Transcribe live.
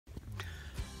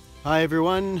Hi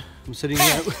everyone, I'm sitting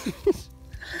here.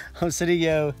 I'm sitting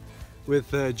here with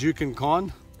Duke and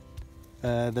Khan,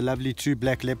 the lovely two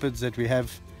black leopards that we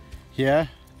have here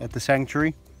at the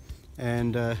sanctuary,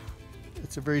 and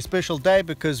it's a very special day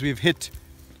because we've hit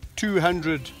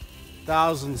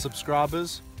 200,000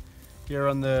 subscribers here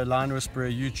on the Lion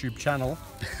Whisperer YouTube channel.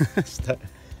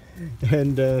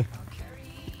 And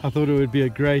I thought it would be a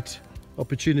great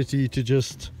opportunity to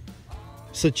just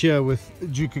sit here with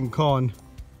Duke and Khan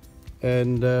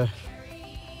and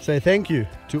say thank you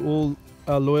to all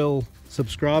our loyal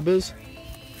subscribers.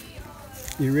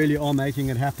 You really are making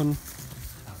it happen,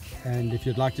 and if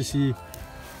you'd like to see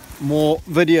more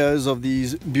videos of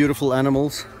these beautiful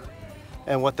animals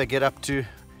and what they get up to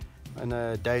on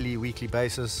a daily, weekly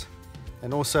basis,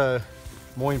 and also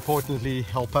more importantly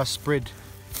help us spread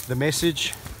the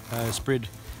message, spread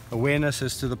awareness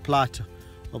as to the plight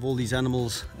of all these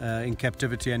animals in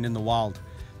captivity and in the wild,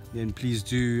 then please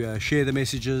do share the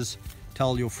messages,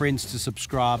 tell your friends to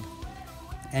subscribe,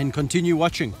 and continue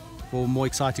watching for more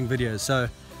exciting videos. So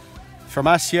from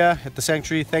us here at the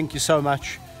sanctuary, thank you so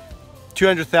much.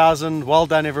 200,000, well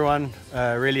done everyone,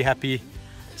 really happy.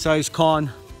 So is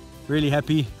Khan, really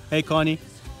happy. Hey Connie,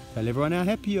 tell everyone how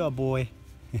happy you are, boy.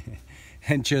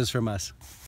 And cheers from us.